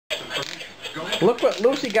Look what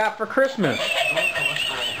Lucy got for Christmas.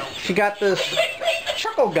 She got this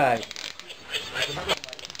Chuckle guy.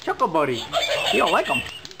 Chuckle buddy. You don't like him.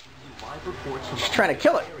 She's trying to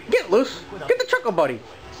kill it. Get it, Luce. Get the Chuckle buddy.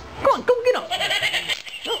 Go on, go get him.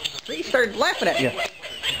 Oh, see, he started laughing at you.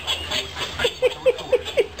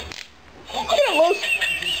 Get him, Luce.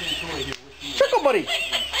 Chuckle buddy.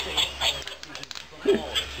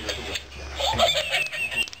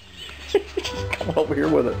 Come over here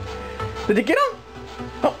with it. Did you get him?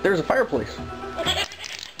 Oh, there's a fireplace.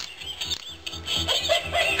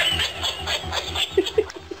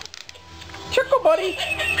 Chuckle buddy.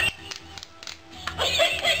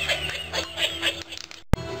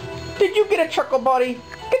 Did you get a Chuckle buddy?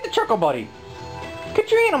 Get the Chuckle buddy. Get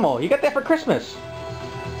your animal. You got that for Christmas.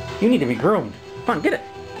 You need to be groomed. Come on, get it.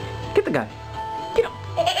 Get the guy. Get him.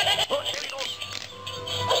 Oh, there he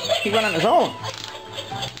goes. He went on his own.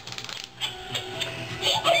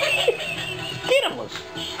 Get him, Luce.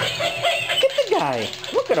 Get the guy.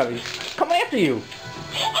 Look at him. He's coming after you.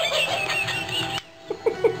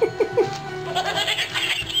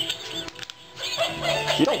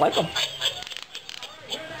 You don't like him.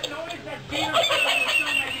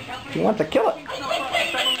 You want to kill it.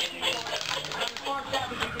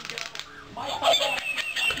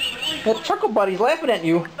 That Chuckle buddy's laughing at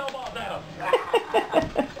you.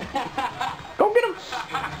 Go get him.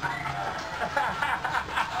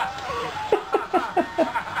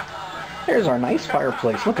 There's our nice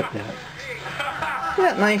fireplace. Look at that. Isn't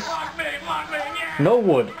that nice? No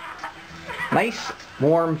wood. Nice,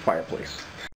 warm fireplace.